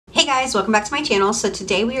guys, welcome back to my channel. So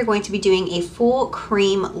today we are going to be doing a full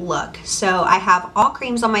cream look. So I have all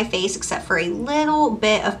creams on my face except for a little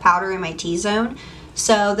bit of powder in my T-zone.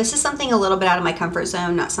 So this is something a little bit out of my comfort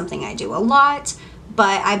zone, not something I do a lot,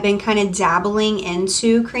 but I've been kind of dabbling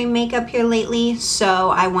into cream makeup here lately. So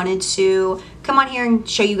I wanted to come on here and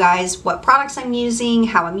show you guys what products I'm using,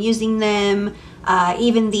 how I'm using them.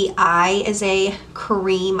 Even the eye is a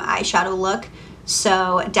cream eyeshadow look.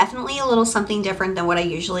 So definitely a little something different than what I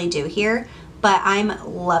usually do here, but I'm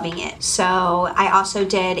loving it. So I also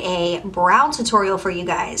did a brow tutorial for you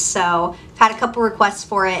guys. So I've had a couple requests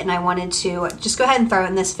for it and I wanted to just go ahead and throw it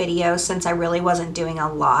in this video since I really wasn't doing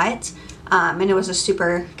a lot. And it was a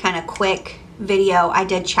super kind of quick video. I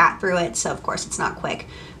did chat through it, so of course it's not quick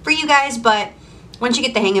for you guys, but once you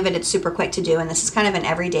get the hang of it, it's super quick to do, and this is kind of an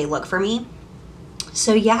everyday look for me.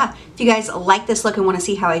 So yeah, if you guys like this look and want to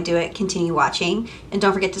see how I do it, continue watching. And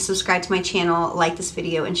don't forget to subscribe to my channel, like this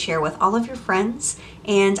video, and share with all of your friends.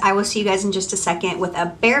 And I will see you guys in just a second with a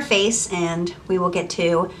bare face, and we will get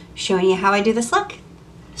to showing you how I do this look.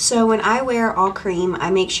 So when I wear all cream, I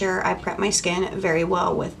make sure I prep my skin very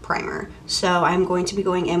well with primer. So I'm going to be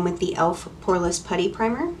going in with the e.l.f. Poreless Putty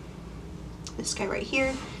Primer, this guy right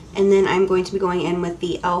here. And then I'm going to be going in with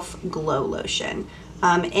the e.l.f. Glow Lotion.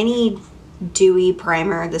 Any dewy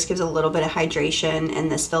primer, this gives a little bit of hydration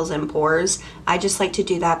and this fills in pores. I just like to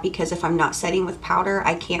do that because if I'm not setting with powder,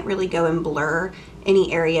 I can't really go and blur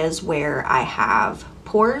any areas where I have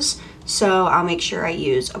pores. So I'll make sure I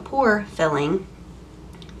use a pore filling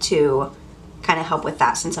to kind of help with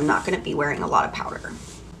that since I'm not going to be wearing a lot of powder.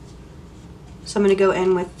 So I'm going to go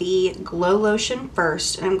in with the Glow Lotion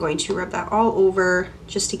first, and I'm going to rub that all over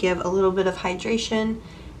just to give a little bit of hydration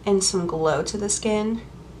and some glow to the skin.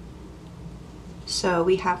 So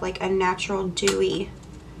we have like a natural dewy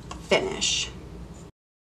finish.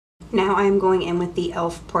 Now I'm going in with the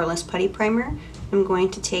e.l.f. Poreless Putty Primer. I'm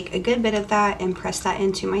going to take a good bit of that and press that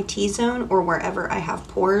into my T-zone or wherever I have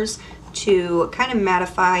pores to kind of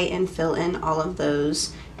mattify and fill in all of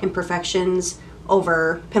those imperfections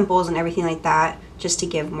over pimples and everything like that, just to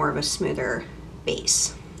give more of a smoother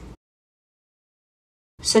base.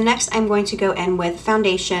 So next I'm going to go in with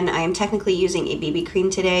foundation. I am technically using a BB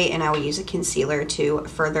cream today, and I will use a concealer to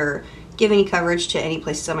further give any coverage to any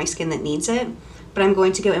places on my skin that needs it. But I'm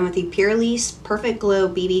going to go in with the Purlisse Perfect Glow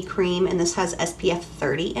BB Cream, and this has SPF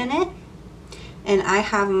 30 in it. And I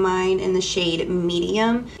have mine in the shade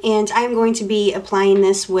medium. And I'm going to be applying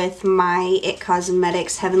this with my IT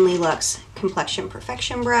Cosmetics Heavenly Luxe Complexion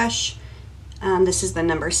Perfection Brush. This is the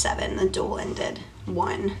number 7, the dual-ended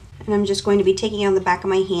one. And I'm just going to be taking it on the back of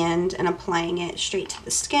my hand and applying it straight to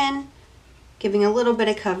the skin, giving a little bit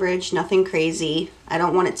of coverage, nothing crazy. I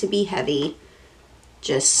don't want it to be heavy,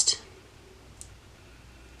 just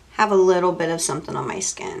have a little bit of something on my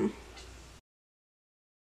skin.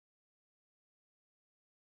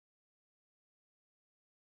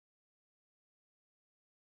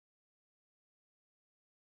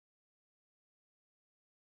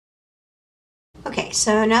 Okay,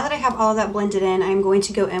 so now that I have all of that blended in, I'm going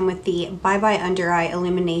to go in with the Bye Bye Under Eye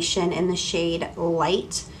Illumination in the shade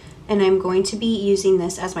Light, and I'm going to be using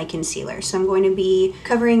this as my concealer. So I'm going to be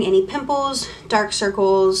covering any pimples, dark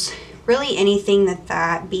circles, really anything that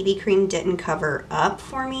that BB cream didn't cover up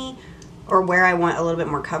for me, or where I want a little bit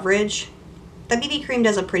more coverage. The BB cream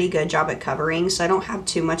does a pretty good job at covering, so I don't have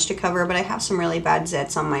too much to cover, but I have some really bad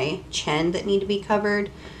zits on my chin that need to be covered.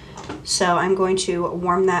 So I'm going to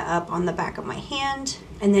warm that up on the back of my hand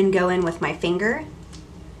and then go in with my finger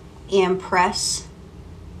and press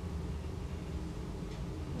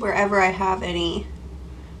wherever I have any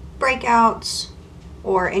breakouts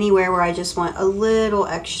or anywhere where I just want a little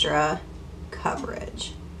extra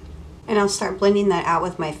coverage. And I'll start blending that out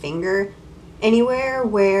with my finger. Anywhere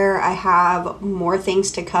where I have more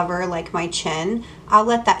things to cover, like my chin, I'll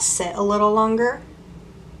let that sit a little longer,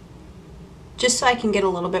 just so I can get a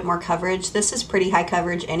little bit more coverage. This is pretty high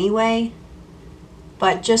coverage anyway,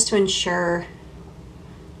 but just to ensure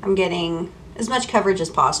I'm getting as much coverage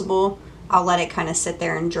as possible, I'll let it kind of sit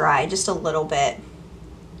there and dry just a little bit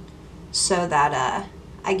so that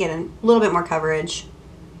I get a little bit more coverage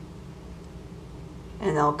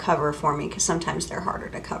and they'll cover for me, because sometimes they're harder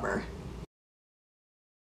to cover.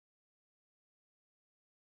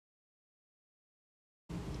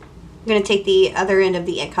 I'm going to take the other end of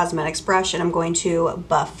the IT Cosmetics brush and I'm going to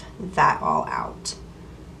buff that all out.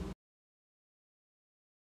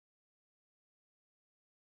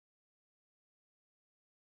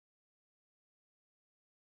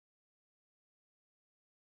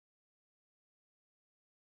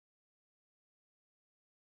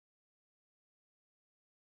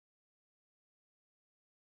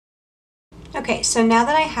 Okay, so now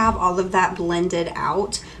that I have all of that blended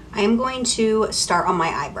out, I am going to start on my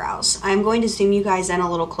eyebrows. I'm going to zoom you guys in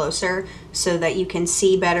a little closer so that you can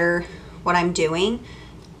see better what I'm doing.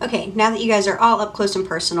 Okay, now that you guys are all up close and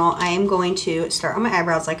personal, I am going to start on my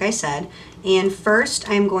eyebrows like I said. And first,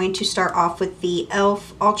 I'm going to start off with the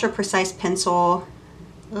e.l.f. Ultra Precise Pencil.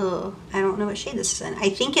 Ugh, I don't know what shade this is in. I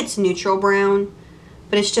think it's neutral brown,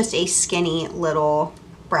 but it's just a skinny little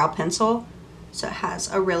brow pencil. So it has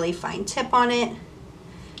a really fine tip on it.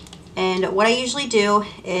 And what I usually do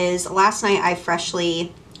is, last night I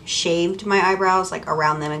freshly shaved my eyebrows, like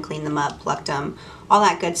around them and cleaned them up, plucked them, all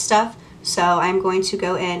that good stuff. So I'm going to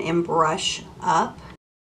go in and brush up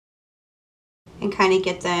and kind of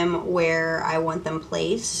get them where I want them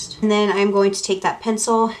placed. And then I'm going to take that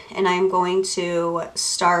pencil and I'm going to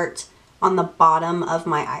start on the bottom of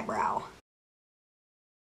my eyebrow,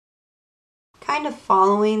 kind of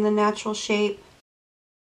following the natural shape,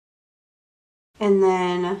 and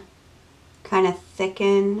then kind of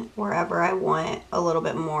thicken wherever I want a little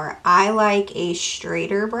bit more. I like a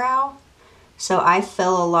straighter brow, so I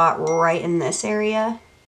fill a lot right in this area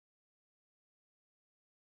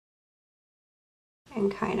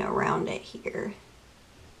and kind of round it here.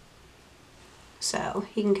 So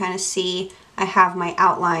you can kind of see I have my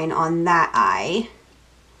outline on that eye.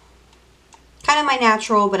 Kind of my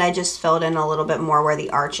natural, but I just filled in a little bit more where the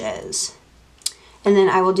arch is. And then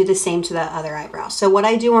I will do the same to the other eyebrow. So what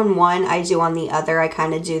I do on one, I do on the other. I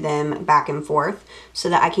kind of do them back and forth so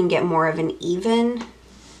that I can get more of an even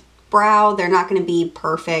brow. They're not going to be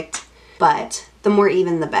perfect, but the more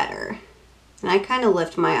even, the better. And I kind of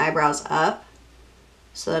lift my eyebrows up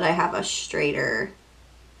so that I have a straighter,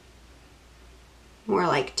 more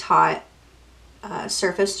like taut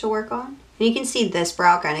surface to work on. And you can see this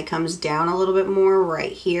brow kind of comes down a little bit more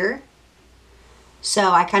right here.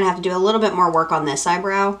 So I kind of have to do a little bit more work on this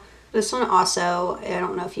eyebrow. This one also, I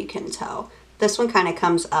don't know if you can tell, this one kind of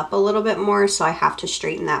comes up a little bit more, so I have to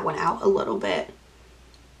straighten that one out a little bit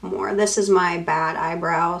more. This is my bad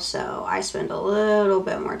eyebrow, so I spend a little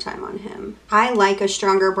bit more time on him. I like a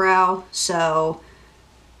stronger brow, so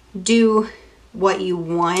do what you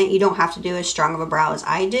want. You don't have to do as strong of a brow as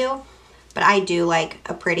I do, but I do like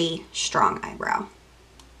a pretty strong eyebrow.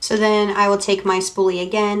 So then I will take my spoolie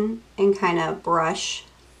again and kind of brush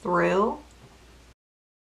through.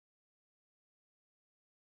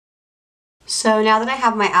 So now that I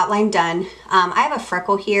have my outline done, I have a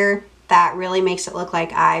freckle here that really makes it look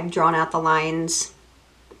like I've drawn out the lines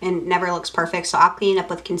and never looks perfect. So I'll clean it up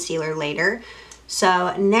with concealer later.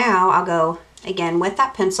 So now I'll go again with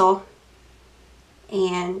that pencil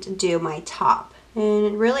and do my top.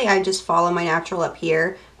 And really I just follow my natural up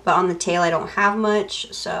here. But on the tail I don't have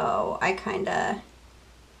much, so I kind of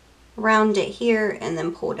round it here and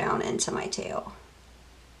then pull down into my tail.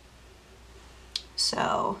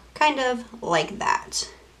 So kind of like that.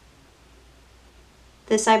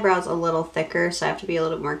 This eyebrow is a little thicker, so I have to be a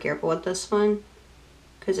little more careful with this one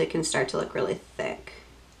because it can start to look really thick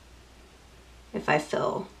if I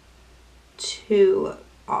fill too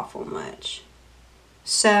awful much.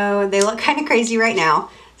 So they look kind of crazy right now.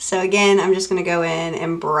 So again, I'm just going to go in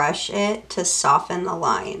and brush it to soften the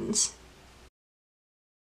lines.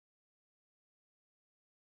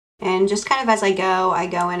 And just kind of as I go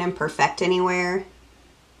in and perfect anywhere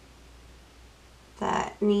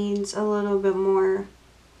that needs a little bit more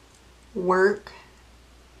work.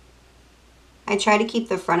 I try to keep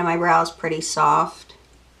the front of my brows pretty soft,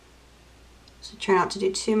 so try not to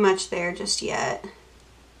do too much there just yet.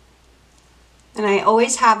 And I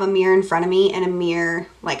always have a mirror in front of me and a mirror,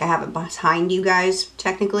 like I have it behind you guys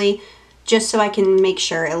technically, just so I can make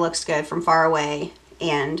sure it looks good from far away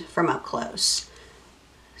and from up close.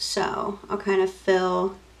 So I'll kind of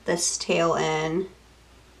fill this tail in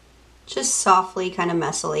just softly, kind of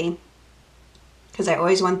messily, because I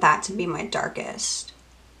always want that to be my darkest.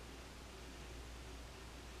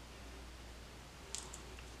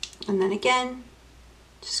 And then again,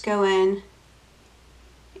 just go in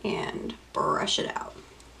and brush it out.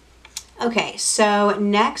 Okay, so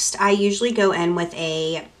next I usually go in with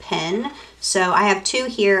a pen. So I have two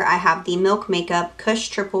here. I have the Milk Makeup Kush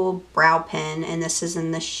Triple Brow Pen, and this is in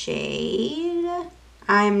the shade,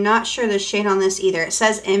 I'm not sure the shade on this either. It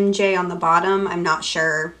says MJ on the bottom. I'm not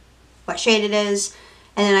sure what shade it is.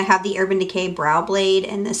 And then I have the Urban Decay Brow Blade,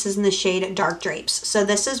 and this is in the shade Dark Drapes. So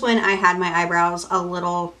this is when I had my eyebrows a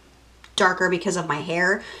little darker because of my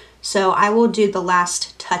hair. So I will do the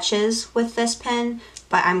last touches with this pen,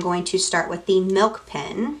 but I'm going to start with the Milk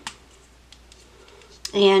pen.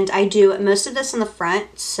 And I do most of this in the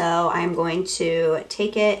front, so I'm going to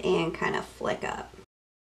take it and kind of flick up.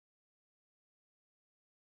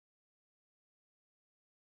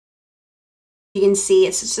 You can see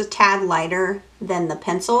it's just a tad lighter than the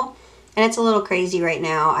pencil, and it's a little crazy right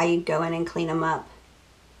now. I go in and clean them up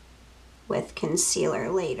with concealer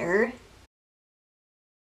later.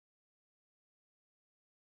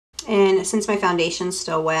 And since my foundation's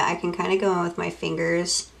still wet, I can kind of go in with my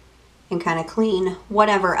fingers and kind of clean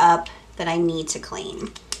whatever up that I need to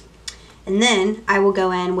clean. And then I will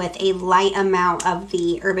go in with a light amount of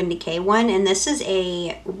the Urban Decay one, and this is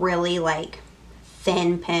a really like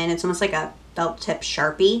thin pen. It's almost like a felt tip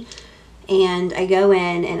Sharpie, and I go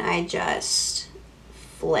in and I just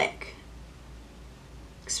flick,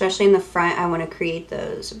 especially in the front. I want to create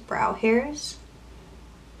those brow hairs,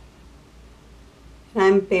 and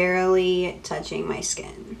I'm barely touching my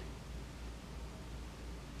skin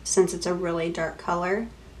since it's a really dark color.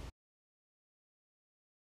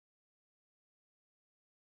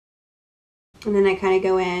 And then I kind of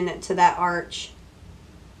go in to that arch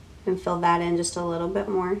and fill that in just a little bit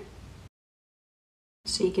more.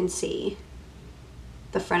 So you can see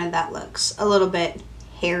the front of that looks a little bit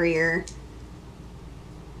hairier.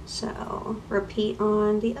 So repeat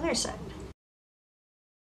on the other side.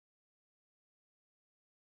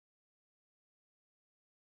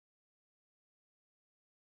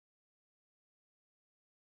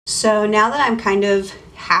 So now that I'm kind of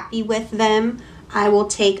happy with them, I will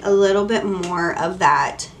take a little bit more of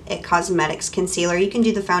that IT Cosmetics concealer. You can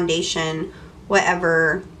do the foundation,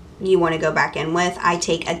 whatever you want to go back in with. I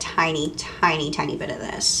take a tiny, tiny, tiny bit of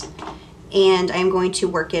this, and I'm going to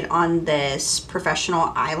work it on this professional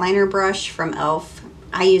eyeliner brush from e.l.f.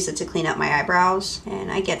 I use it to clean up my eyebrows,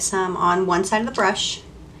 and I get some on one side of the brush,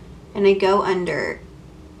 and I go under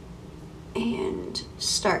and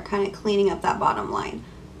start kind of cleaning up that bottom line.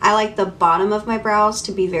 I like the bottom of my brows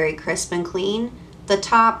to be very crisp and clean. The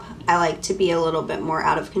top, I like to be a little bit more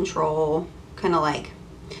out of control, kind of like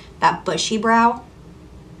that bushy brow.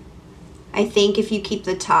 I think if you keep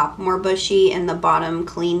the top more bushy and the bottom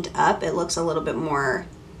cleaned up, it looks a little bit more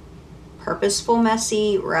purposeful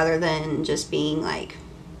messy rather than just being like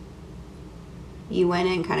you went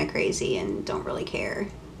in kind of crazy and don't really care.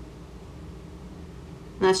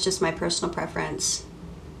 And that's just my personal preference.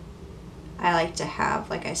 I like to have,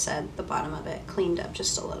 like I said, the bottom of it cleaned up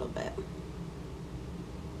just a little bit.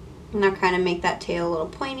 And now kind of make that tail a little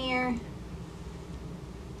pointier.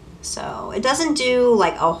 So it doesn't do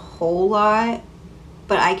like a whole lot,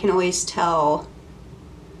 but I can always tell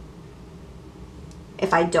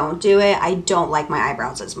if I don't do it. I don't like my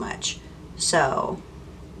eyebrows as much. So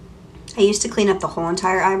I used to clean up the whole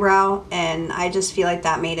entire eyebrow, and I just feel like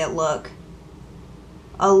that made it look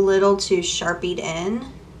a little too Sharpied in.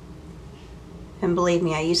 And believe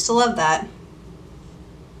me, I used to love that,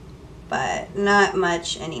 but not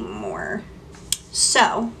much anymore.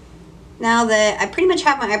 So now that I pretty much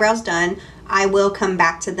have my eyebrows done, I will come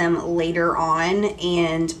back to them later on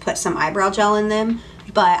and put some eyebrow gel in them.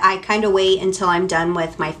 But I kind of wait until I'm done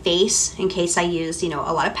with my face in case I use, you know,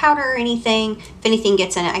 a lot of powder or anything. If anything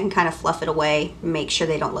gets in it, I can kind of fluff it away, make sure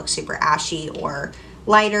they don't look super ashy or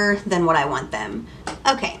lighter than what I want them.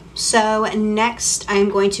 Okay, so next I'm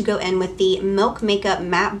going to go in with the Milk Makeup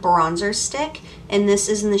Matte Bronzer Stick, and this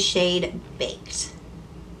is in the shade Baked.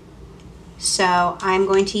 So I'm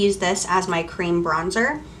going to use this as my cream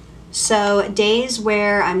bronzer. So days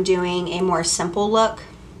where I'm doing a more simple look,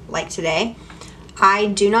 like today, I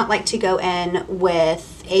do not like to go in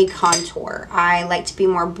with a contour. I like to be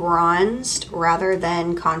more bronzed rather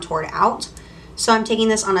than contoured out. So I'm taking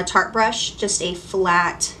this on a Tarte brush, just a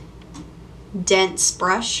flat, dense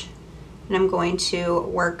brush, and I'm going to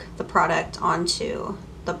work the product onto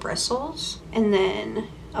the bristles and then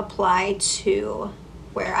apply to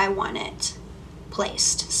where I want it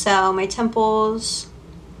placed. So my temples,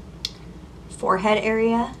 forehead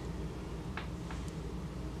area,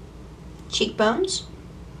 cheekbones.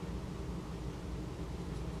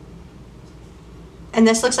 And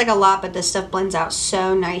this looks like a lot, but this stuff blends out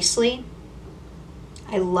so nicely.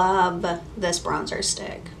 I love this bronzer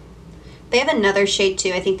stick. They have another shade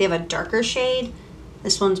too. I think they have a darker shade.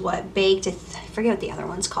 This one's what, Baked? I forget what the other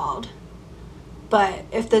one's called. But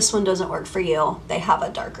if this one doesn't work for you, they have a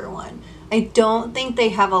darker one. I don't think they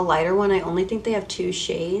have a lighter one. I only think they have 2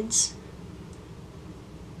 shades.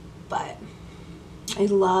 But I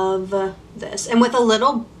love this. And with a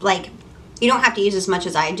little, like, you don't have to use as much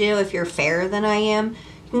as I do if you're fairer than I am.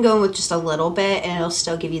 You can go in with just a little bit and it'll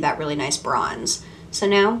still give you that really nice bronze. So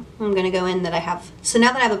now I'm going to go in that I have, so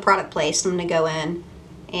now that I have the product placed, I'm going to go in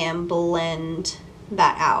and blend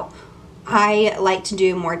that out. I like to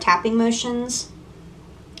do more tapping motions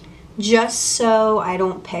just so I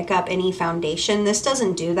don't pick up any foundation. This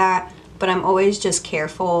doesn't do that, but I'm always just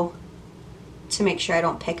careful to make sure I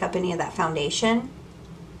don't pick up any of that foundation.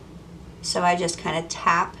 So I just kind of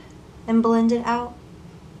tap and blend it out.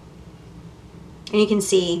 And you can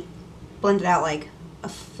see, blend it out like a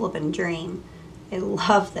flippin' dream. I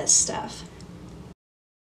love this stuff.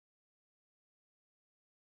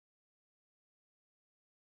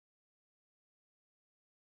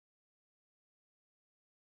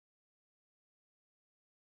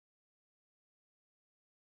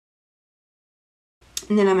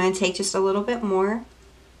 And then I'm going to take just a little bit more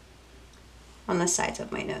on the sides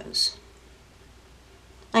of my nose.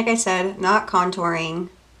 Like I said, not contouring,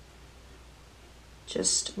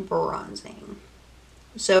 just bronzing.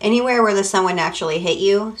 So anywhere where the sun would naturally hit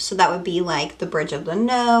you, so that would be like the bridge of the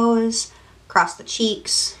nose, across the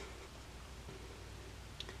cheeks,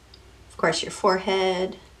 of course your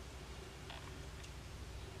forehead.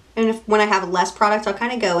 And when I have less product, I'll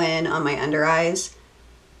kind of go in on my under eyes,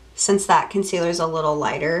 since that concealer is a little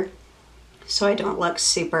lighter, so I don't look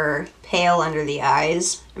super pale under the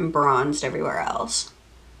eyes and bronzed everywhere else.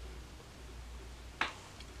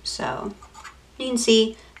 So you can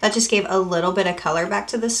see that just gave a little bit of color back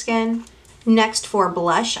to the skin. Next, for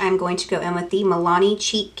blush, I'm going to go in with the Milani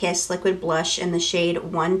Cheek Kiss Liquid Blush in the shade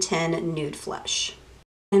 110 Nude Flush.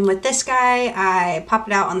 And with this guy, I pop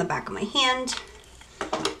it out on the back of my hand,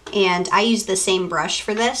 and I use the same brush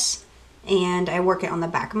for this, and I work it on the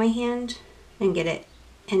back of my hand and get it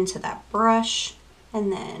into that brush,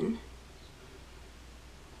 and then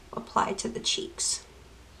apply to the cheeks.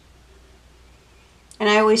 And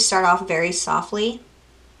I always start off very softly,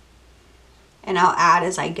 and I'll add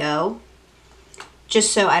as I go,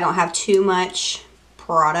 just so I don't have too much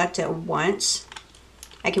product at once.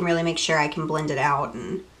 I can really make sure I can blend it out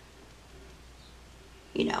and,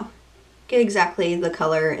 you know, get exactly the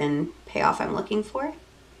color and payoff I'm looking for.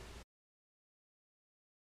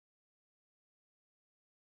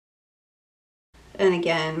 And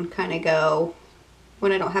again, kind of go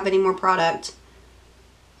when I don't have any more product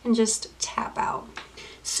and just tap out.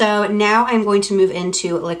 So now I'm going to move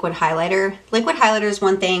into liquid highlighter. Liquid highlighter is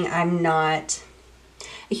one thing I'm not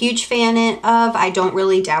a huge fan of. I don't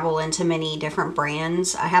really dabble into many different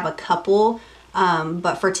brands. I have a couple,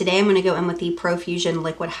 but for today I'm going to go in with the Profusion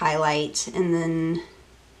Liquid Highlight. And then,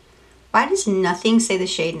 why does nothing say the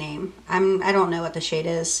shade name? I don't know what the shade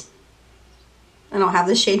is. I don't have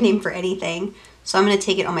the shade name for anything. So I'm going to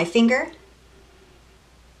take it on my finger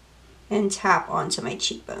and tap onto my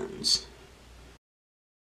cheekbones.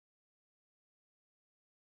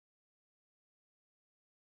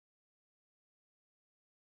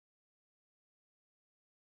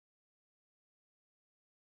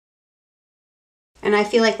 And I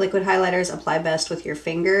feel like liquid highlighters apply best with your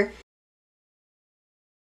finger.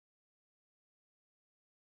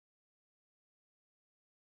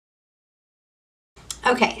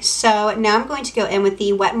 Okay, so now I'm going to go in with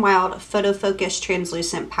the Wet n Wild Photo Focus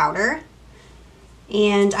Translucent Powder.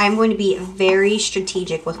 And I'm going to be very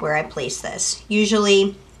strategic with where I place this.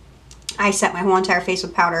 Usually, I set my whole entire face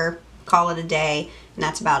with powder, call it a day, and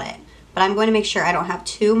that's about it. But I'm going to make sure I don't have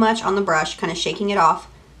too much on the brush, kind of shaking it off.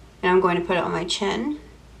 And I'm going to put it on my chin.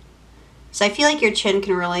 So I feel like your chin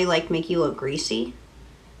can really like make you look greasy.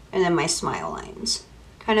 And then my smile lines,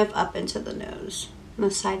 kind of up into the nose, on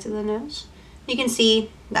the sides of the nose. You can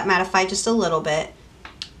see that mattified just a little bit.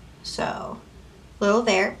 So, a little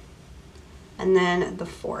there. And then the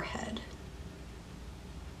forehead.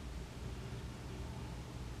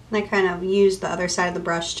 And I kind of use the other side of the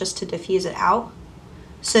brush just to diffuse it out.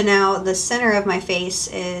 So now the center of my face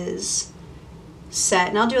is set,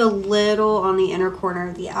 and I'll do a little on the inner corner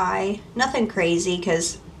of the eye. Nothing crazy,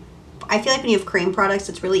 because I feel like when you have cream products,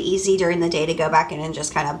 it's really easy during the day to go back in and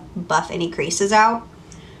just kind of buff any creases out.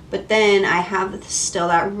 But then I have still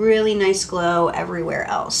that really nice glow everywhere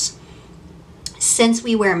else. Since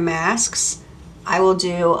we wear masks, I will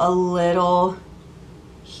do a little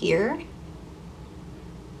here,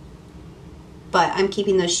 but I'm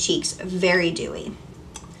keeping those cheeks very dewy.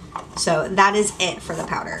 So that is it for the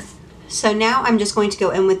powder. So now I'm just going to go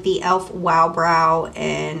in with the e.l.f. Wow Brow,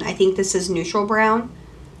 and I think this is neutral brown,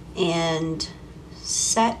 and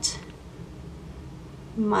set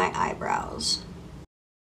my eyebrows.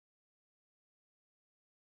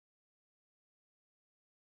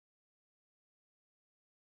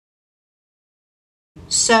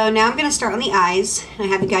 So now I'm going to start on the eyes. I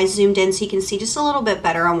have you guys zoomed in so you can see just a little bit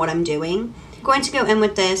better on what I'm doing. I'm going to go in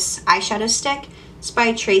with this eyeshadow stick. It's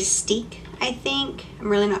by Tristique, I think. I'm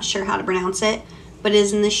really not sure how to pronounce it, but it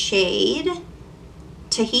is in the shade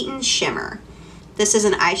Tahitian Shimmer. This is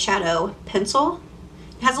an eyeshadow pencil.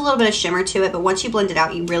 It has a little bit of shimmer to it, but once you blend it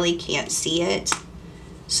out, you really can't see it.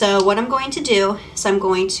 So what I'm going to do is I'm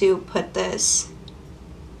going to put this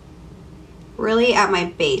really at my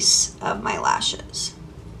base of my lashes.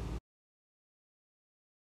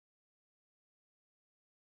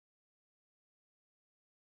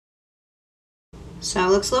 So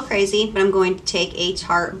it looks a little crazy, but I'm going to take a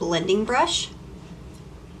Tarte blending brush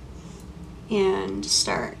and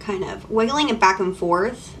start kind of wiggling it back and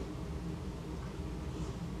forth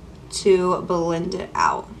to blend it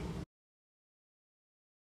out.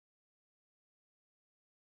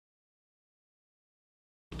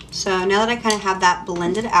 So now that I kind of have that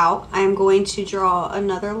blended out, I'm going to draw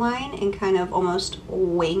another line in kind of almost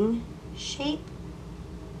wing shape.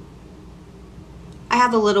 I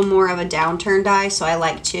have a little more of a downturned eye, so I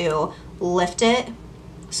like to lift it.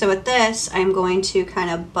 So with this, I'm going to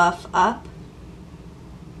kind of buff up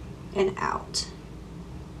and out.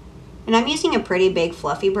 And I'm using a pretty big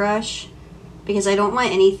fluffy brush because I don't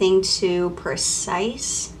want anything too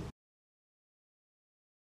precise.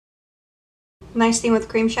 Nice thing with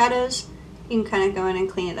cream shadows, you can kind of go in and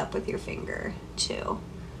clean it up with your finger too.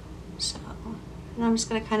 So, and I'm just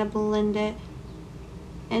going to kind of blend it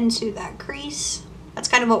into that crease. That's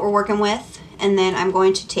kind of what we're working with. And then I'm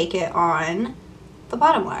going to take it on the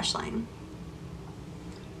bottom lash line,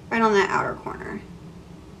 right on that outer corner.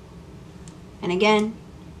 And again,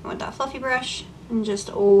 with that fluffy brush, and just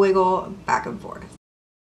wiggle back and forth.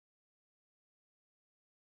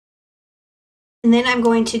 And then I'm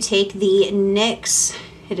going to take the NYX,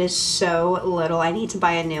 it is so little, I need to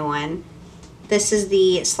buy a new one. This is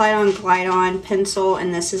the Slide On Glide On pencil,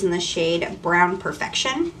 and this is in the shade Brown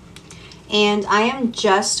Perfection. And I am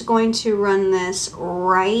just going to run this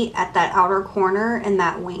right at that outer corner in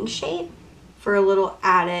that wing shape for a little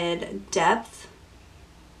added depth.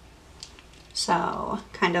 So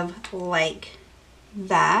kind of like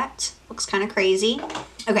that. Looks kind of crazy.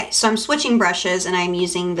 Okay, so I'm switching brushes and I'm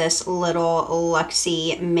using this little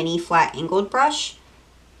Luxie mini flat angled brush.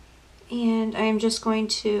 And I'm just going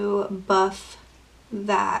to buff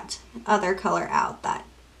that other color out, that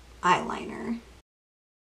eyeliner.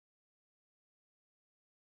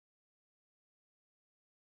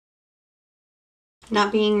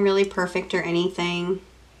 Not being really perfect or anything.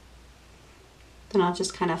 Then I'll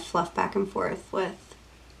just kind of fluff back and forth with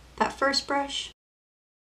that first brush.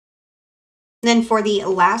 Then for the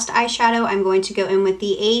last eyeshadow, I'm going to go in with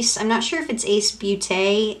the Ace. I'm not sure if it's Ace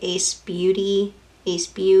Beauté, Ace Beauty, Ace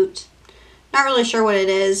Butte. Not really sure what it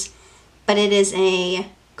is, but it is a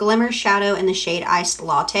glimmer shadow in the shade Iced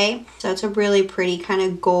Latte. So it's a really pretty kind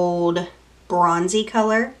of gold bronzy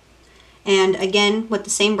color. And again, with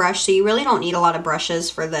the same brush, so you really don't need a lot of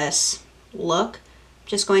brushes for this look. I'm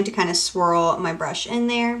just going to kind of swirl my brush in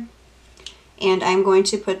there. And I'm going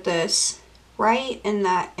to put this right in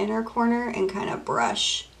that inner corner and kind of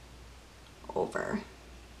brush over,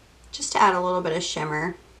 just to add a little bit of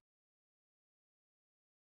shimmer.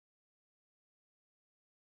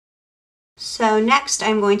 So next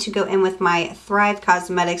I'm going to go in with my Thrive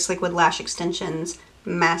Cosmetics Liquid Lash Extensions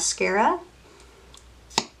mascara.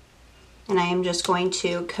 And I am just going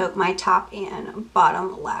to coat my top and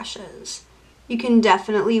bottom lashes. You can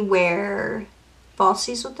definitely wear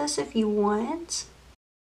falsies with this if you want.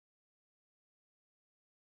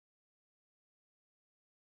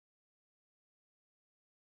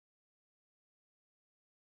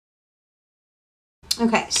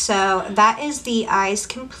 Okay, so that is the eyes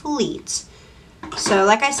complete. So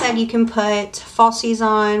like I said, you can put falsies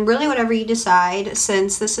on, really whatever you decide,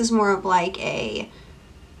 since this is more of like a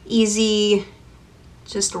easy,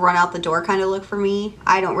 just run out the door kind of look for me.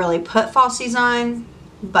 I don't really put falsies on,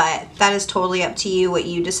 but that is totally up to you what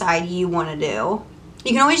you decide you want to do.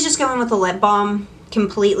 You can always just go in with a lip balm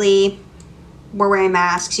completely. We're wearing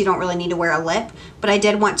masks, you don't really need to wear a lip, but I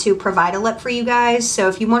did want to provide a lip for you guys. So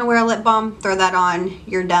if you want to wear a lip balm, throw that on,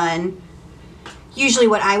 you're done. Usually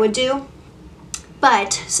what I would do.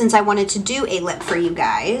 But since I wanted to do a lip for you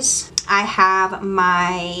guys, I have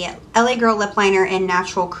my LA Girl lip liner in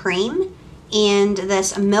Natural Cream and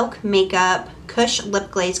this Milk Makeup Kush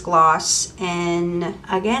Lip Glaze Gloss. And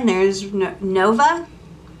again, there's Nova. I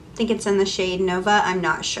think it's in the shade Nova, I'm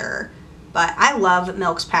not sure. But I love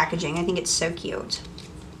Milk's packaging. I think it's so cute.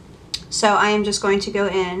 So I am just going to go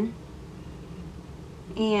in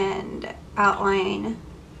and outline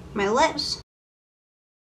my lips.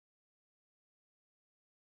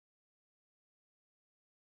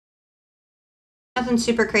 Nothing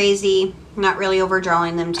super crazy. I'm not really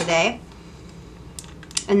overdrawing them today.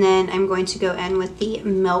 And then I'm going to go in with the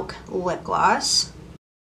Milk Lip Gloss.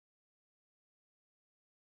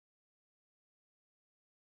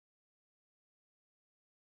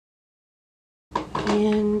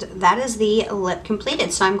 And that is the lip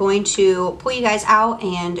completed. So I'm going to pull you guys out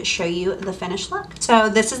and show you the finished look. So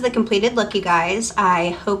this is the completed look, you guys. I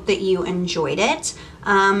hope that you enjoyed it.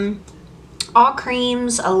 All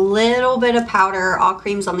creams, a little bit of powder, all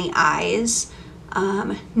creams on the eyes.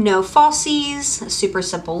 No falsies, a super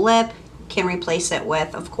simple lip. Can replace it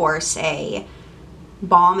with, of course, a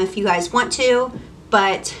balm if you guys want to.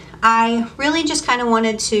 But I really just kind of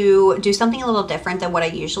wanted to do something a little different than what I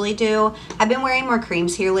usually do. I've been wearing more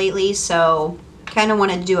creams here lately, so kind of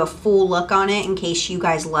wanted to do a full look on it in case you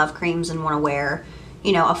guys love creams and want to wear,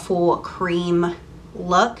 you know, a full cream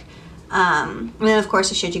look. And then of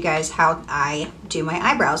course I showed you guys how I do my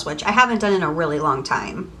eyebrows, which I haven't done in a really long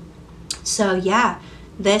time. So yeah,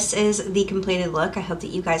 this is the completed look. I hope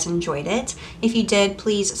that you guys enjoyed it. If you did,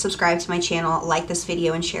 please subscribe to my channel, like this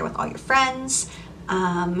video, and share with all your friends.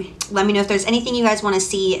 Let me know if there's anything you guys want to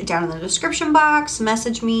see down in the description box.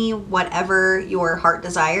 Message me, whatever your heart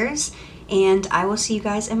desires. And I will see you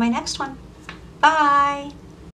guys in my next one. Bye!